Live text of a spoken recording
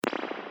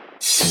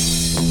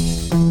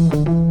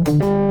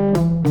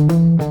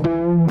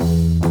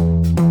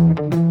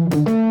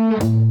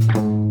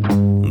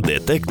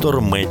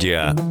Автор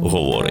медіа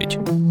говорить.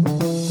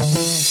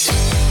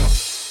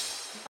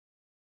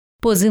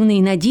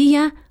 Позивний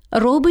Надія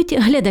робить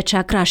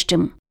глядача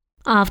кращим.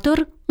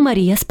 Автор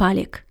Марія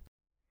Спалік.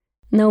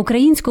 На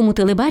українському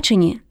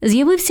телебаченні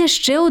з'явився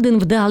ще один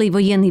вдалий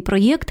воєнний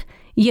проєкт,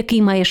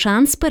 який має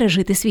шанс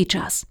пережити свій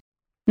час.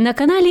 На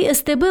каналі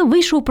СТБ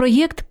вийшов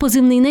проєкт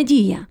 «Позивний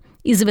Надія»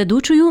 із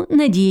ведучою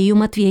Надією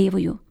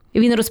Матвєєвою.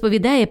 Він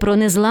розповідає про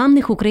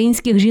незламних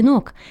українських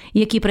жінок,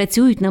 які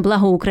працюють на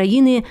благо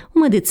України в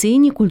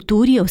медицині,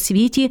 культурі,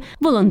 освіті,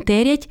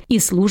 волонтерять і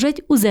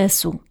служать у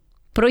ЗСУ.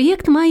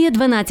 Проєкт має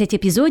 12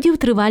 епізодів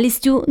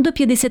тривалістю до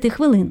 50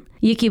 хвилин,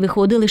 які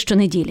виходили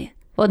щонеділі.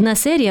 Одна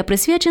серія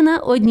присвячена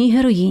одній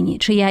героїні,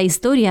 чия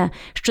історія,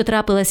 що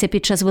трапилася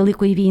під час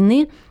Великої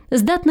війни,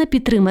 здатна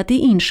підтримати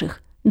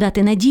інших,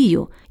 дати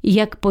надію,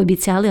 як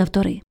пообіцяли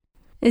автори.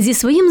 Зі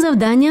своїм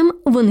завданням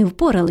вони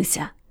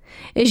впоралися.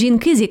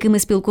 Жінки, з якими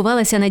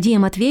спілкувалася Надія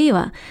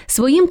Матвєєва,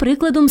 своїм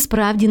прикладом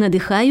справді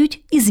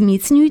надихають і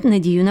зміцнюють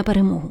надію на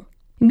перемогу.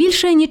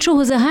 Більше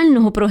нічого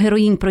загального про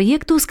героїнь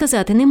проєкту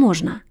сказати не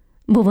можна,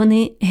 бо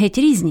вони геть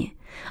різні.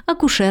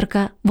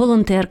 Акушерка,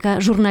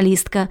 волонтерка,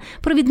 журналістка,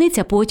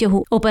 провідниця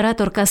потягу,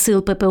 операторка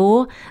сил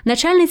ППО,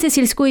 начальниця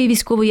сільської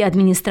військової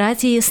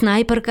адміністрації,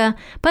 снайперка,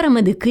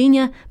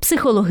 парамедикиня,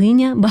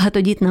 психологиня,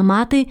 багатодітна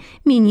мати,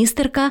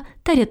 міністерка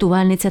та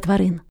рятувальниця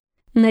тварин.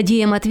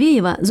 Надія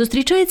Матвєєва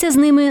зустрічається з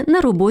ними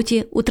на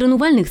роботі, у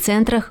тренувальних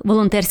центрах,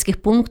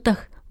 волонтерських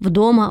пунктах,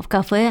 вдома, в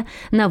кафе,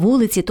 на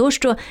вулиці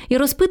тощо і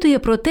розпитує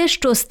про те,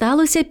 що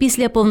сталося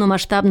після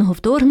повномасштабного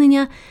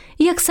вторгнення,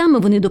 як саме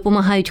вони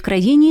допомагають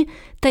країні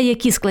та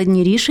які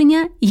складні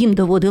рішення їм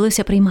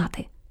доводилося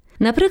приймати.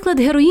 Наприклад,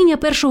 героїня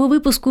першого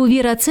випуску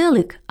Віра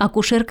Целик,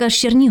 акушерка з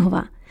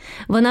Чернігова.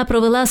 Вона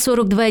провела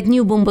 42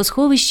 дні в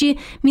бомбосховищі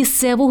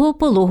місцевого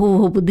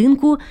пологового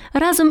будинку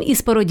разом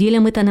із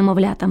породіллями та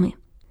немовлятами.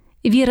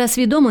 Віра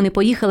свідомо не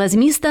поїхала з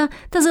міста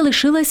та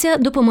залишилася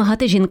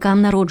допомагати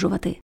жінкам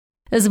народжувати.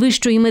 З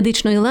вищої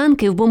медичної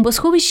ланки в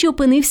бомбосховищі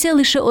опинився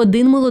лише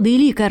один молодий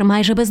лікар,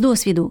 майже без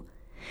досвіду.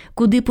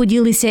 Куди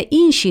поділися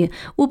інші,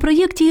 у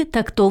проєкті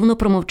тактовно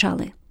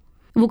промовчали.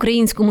 В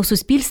українському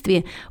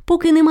суспільстві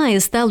поки немає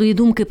сталої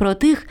думки про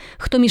тих,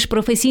 хто між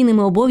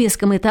професійними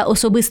обов'язками та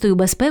особистою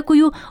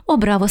безпекою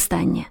обрав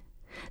останнє.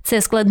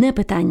 Це складне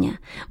питання,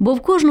 бо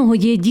в кожного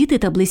є діти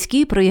та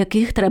близькі, про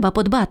яких треба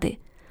подбати.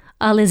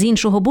 Але з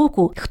іншого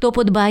боку, хто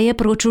подбає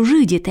про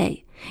чужих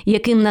дітей,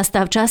 яким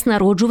настав час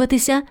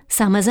народжуватися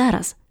саме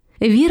зараз?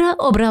 Віра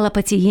обрала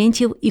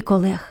пацієнтів і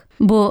колег.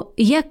 Бо,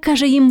 як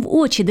каже, їм в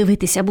очі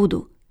дивитися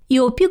буду. І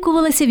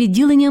опікувалася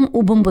відділенням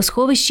у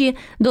бомбосховищі,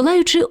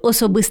 долаючи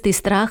особистий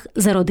страх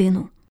за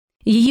родину.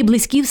 Її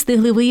близькі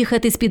встигли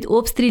виїхати з-під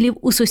обстрілів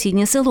у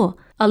сусіднє село,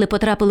 але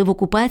потрапили в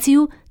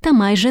окупацію та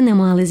майже не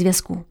мали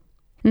зв'язку.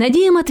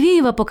 Надія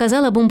Матвєєва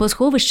показала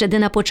бомбосховище, де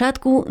на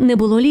початку не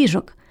було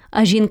ліжок,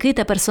 а жінки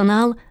та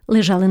персонал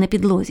лежали на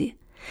підлозі.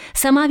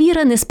 Сама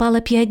Віра не спала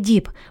 5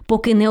 діб,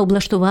 поки не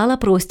облаштувала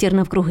простір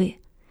навкруги.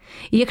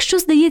 Якщо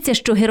здається,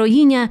 що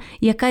героїня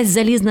якась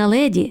залізна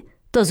леді,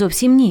 то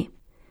зовсім ні.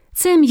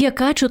 Це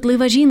м'яка,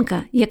 чутлива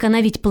жінка, яка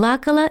навіть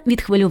плакала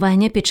від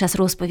хвилювання під час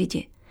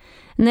розповіді.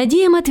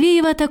 Надія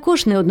Матвєєва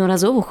також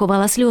неодноразово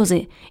ховала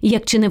сльози,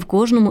 як чи не в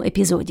кожному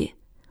епізоді.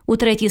 У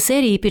 3-й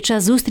серії під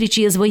час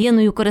зустрічі з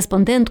воєнною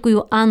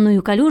кореспонденткою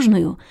Анною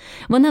Калюжною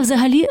вона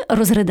взагалі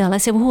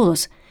розридалася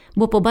вголос,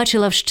 бо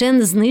побачила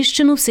вщент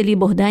знищену в селі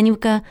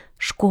Богданівка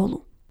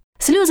школу.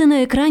 Сльози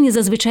на екрані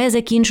зазвичай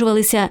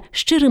закінчувалися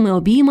щирими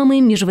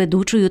обіймами між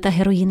ведучою та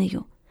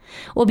героїнею.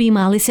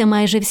 Обіймалися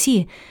майже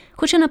всі,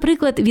 хоча,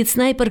 наприклад, від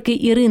снайперки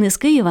Ірини з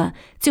Києва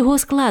цього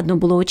складно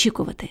було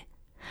очікувати.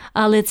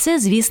 Але це,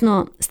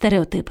 звісно,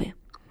 стереотипи.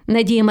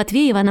 Надія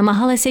Матвєєва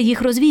намагалася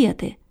їх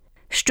розвіяти.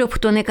 Щоб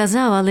хто не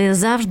казав, але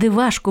завжди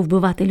важко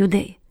вбивати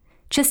людей.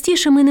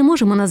 Частіше ми не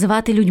можемо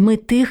називати людьми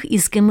тих,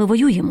 із ким ми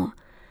воюємо.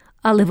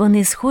 Але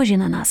вони схожі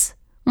на нас.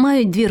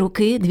 Мають 2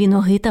 руки, 2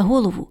 ноги та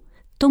голову.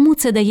 Тому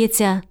це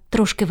дається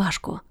трошки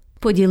важко.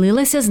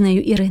 Поділилася з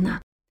нею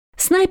Ірина.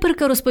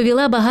 Снайперка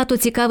розповіла багато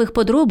цікавих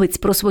подробиць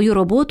про свою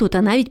роботу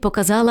та навіть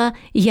показала,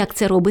 як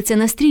це робиться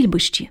на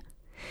стрільбищі.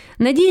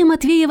 Надія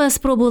Матвєєва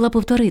спробувала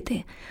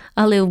повторити,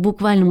 але в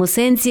буквальному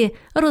сенсі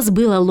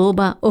розбила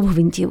лоба об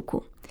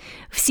гвинтівку.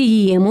 Всі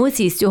її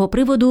емоції з цього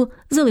приводу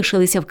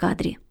залишилися в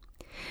кадрі.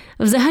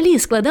 Взагалі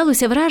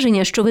складалося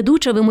враження, що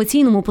ведуча в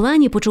емоційному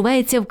плані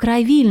почувається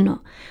вкрай вільно.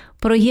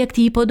 Проєкт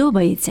їй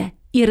подобається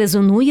і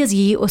резонує з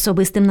її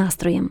особистим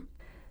настроєм.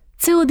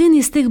 Це один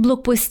із тих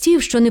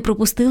блокпостів, що не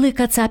пропустили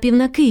кацапів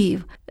на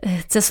Київ.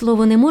 Це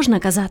слово не можна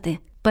казати?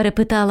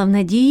 Перепитала в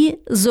Надії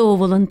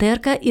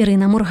зооволонтерка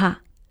Ірина Мурга.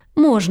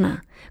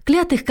 Можна.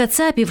 Клятих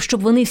кацапів,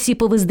 щоб вони всі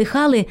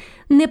повиздихали,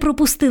 не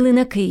пропустили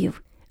на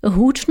Київ.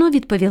 Гучно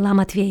відповіла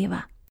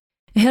Матвєєва.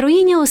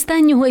 Героїня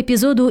останнього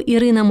епізоду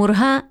Ірина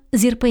Мурга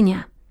з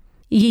Ірпеня.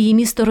 Її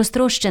місто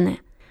розтрощене.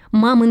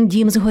 Мамин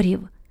дім згорів.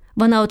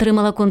 Вона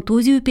отримала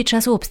контузію під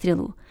час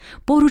обстрілу.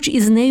 Поруч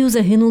із нею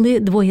загинули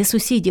 2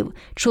 сусідів.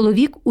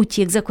 Чоловік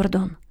утік за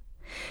кордон.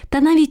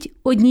 Та навіть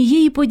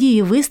однієї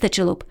події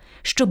вистачило б,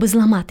 щоби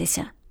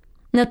зламатися.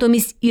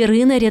 Натомість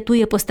Ірина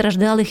рятує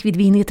постраждалих від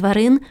війни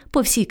тварин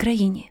по всій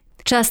країні.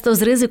 Часто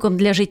з ризиком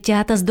для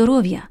життя та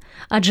здоров'я,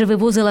 адже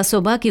вивозила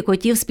собак і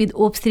котів з-під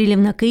обстрілів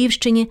на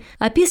Київщині,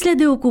 а після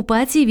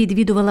деокупації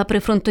відвідувала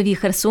прифронтові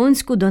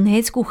Херсонську,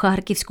 Донецьку,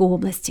 Харківську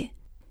області.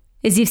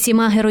 Зі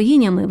всіма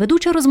героїнями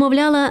ведуча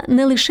розмовляла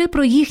не лише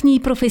про їхній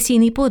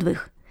професійний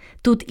подвиг.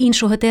 Тут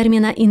іншого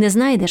терміна і не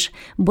знайдеш,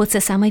 бо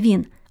це саме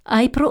він,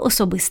 а й про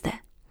особисте.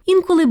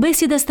 Інколи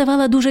бесіда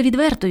ставала дуже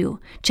відвертою,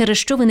 через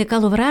що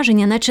виникало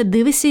враження, наче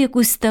дивишся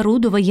якусь стару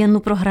довоєнну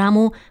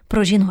програму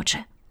про жіноче.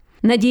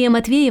 Надія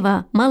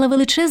Матвєєва мала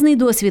величезний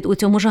досвід у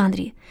цьому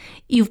жанрі,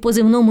 і в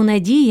 «Позивному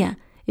Надія»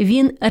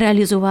 він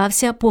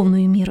реалізувався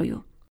повною мірою.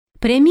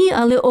 Прямі,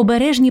 але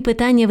обережні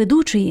питання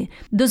ведучої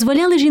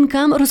дозволяли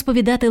жінкам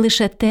розповідати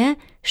лише те,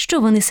 що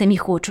вони самі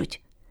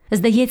хочуть.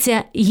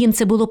 Здається, їм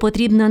це було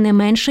потрібно не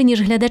менше,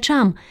 ніж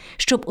глядачам,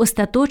 щоб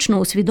остаточно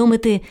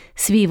усвідомити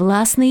свій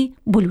власний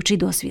болючий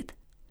досвід.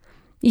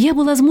 Я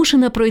була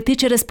змушена пройти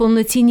через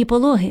повноцінні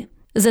пологи,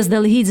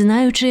 заздалегідь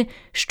знаючи,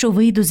 що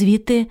вийду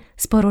звідти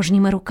з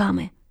порожніми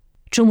руками.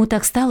 Чому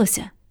так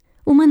сталося?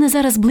 У мене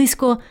зараз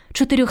близько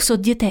 400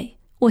 дітей.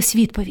 Ось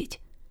відповідь,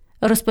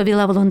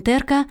 розповіла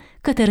волонтерка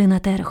Катерина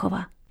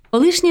Терехова.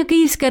 Колишня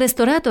київська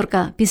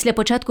рестораторка після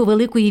початку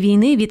Великої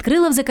війни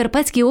відкрила в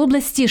Закарпатській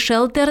області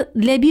шелтер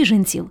для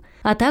біженців,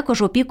 а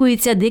також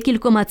опікується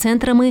декількома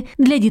центрами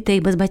для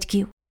дітей без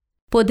батьків.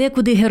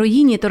 Подекуди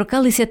героїні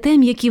торкалися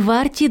тем, які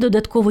варті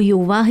додаткової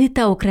уваги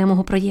та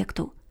окремого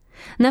проєкту.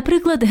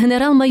 Наприклад,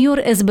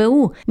 генерал-майор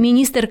СБУ,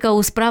 міністерка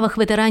у справах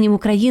ветеранів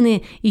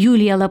України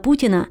Юлія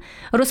Лапутіна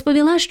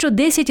розповіла, що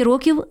 10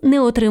 років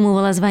не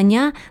отримувала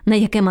звання, на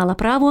яке мала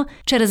право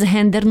через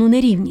гендерну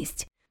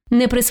нерівність.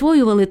 Не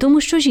присвоювали,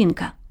 тому що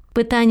жінка.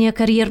 Питання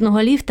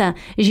кар'єрного ліфта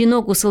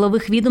жінок у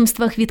силових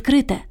відомствах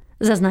відкрите,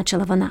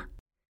 зазначила вона.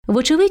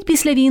 Вочевидь,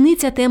 після війни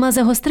ця тема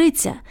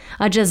загостриться,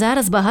 адже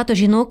зараз багато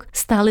жінок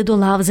стали до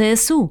лав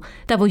ЗСУ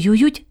та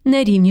воюють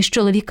на рівні з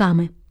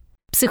чоловіками.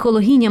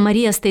 Психологиня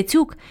Марія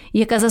Стецюк,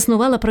 яка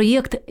заснувала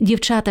проєкт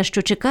 «Дівчата,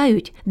 що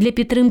чекають» для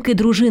підтримки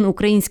дружин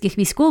українських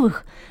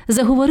військових,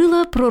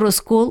 заговорила про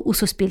розкол у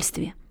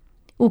суспільстві.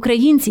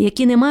 Українці,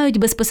 які не мають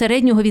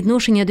безпосереднього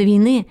відношення до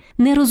війни,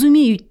 не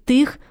розуміють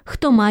тих,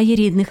 хто має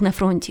рідних на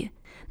фронті.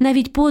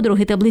 Навіть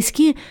подруги та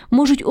близькі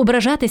можуть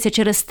ображатися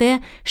через те,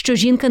 що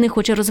жінка не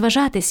хоче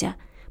розважатися,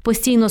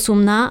 постійно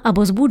сумна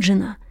або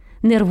збуджена,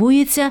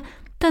 нервується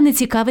та не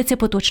цікавиться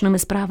поточними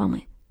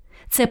справами.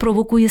 Це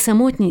провокує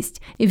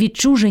самотність,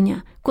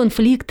 відчуження,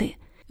 конфлікти.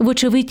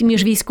 Вочевидь,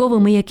 між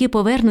військовими, які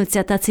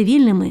повернуться, та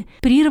цивільними,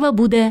 прірва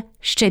буде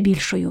ще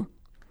більшою.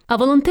 А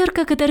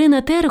волонтерка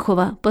Катерина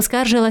Терехова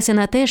поскаржилася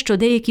на те, що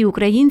деякі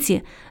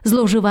українці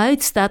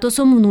зловживають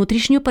статусом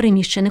внутрішньо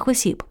переміщених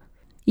осіб.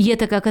 Є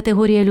така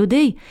категорія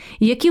людей,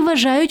 які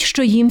вважають,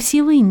 що їм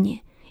всі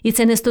винні. І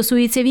це не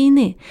стосується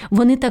війни,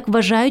 вони так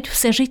вважають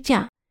все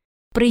життя.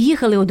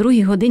 Приїхали о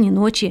 2-й годині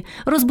ночі,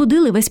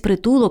 розбудили весь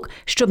притулок,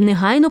 щоб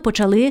негайно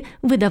почали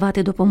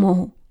видавати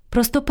допомогу.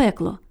 Просто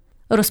пекло,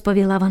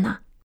 розповіла вона.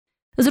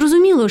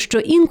 Зрозуміло, що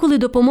інколи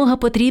допомога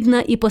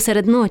потрібна і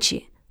посеред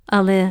ночі,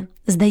 але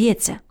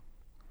здається.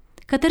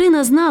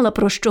 Катерина знала,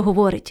 про що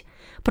говорить.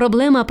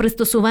 Проблема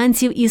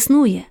пристосуванців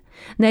існує.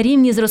 На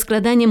рівні з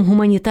розкраданням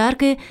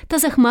гуманітарки та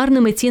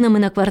захмарними цінами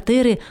на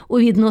квартири у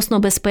відносно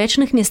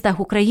безпечних містах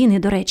України,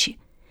 до речі.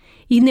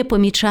 І не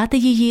помічати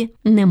її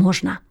не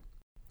можна.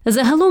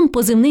 Загалом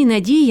 «Позивний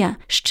Надія»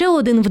 – ще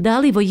один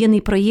вдалий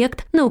воєнний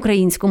проєкт на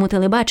українському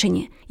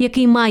телебаченні,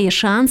 який має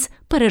шанс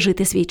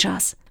пережити свій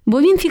час.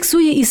 Бо він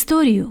фіксує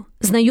історію,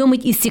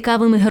 знайомить із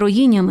цікавими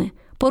героїнями,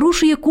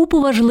 порушує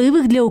купу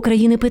важливих для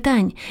України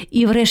питань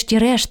і,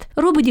 врешті-решт,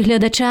 робить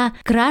глядача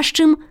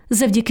кращим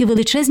завдяки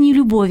величезній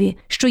любові,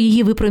 що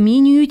її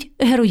випромінюють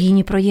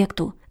героїні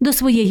проєкту до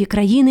своєї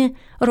країни,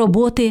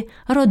 роботи,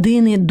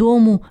 родини,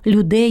 дому,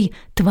 людей,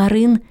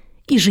 тварин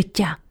і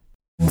життя.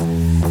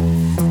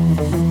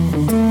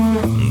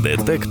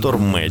 Детектор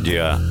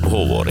медіа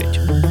говорить.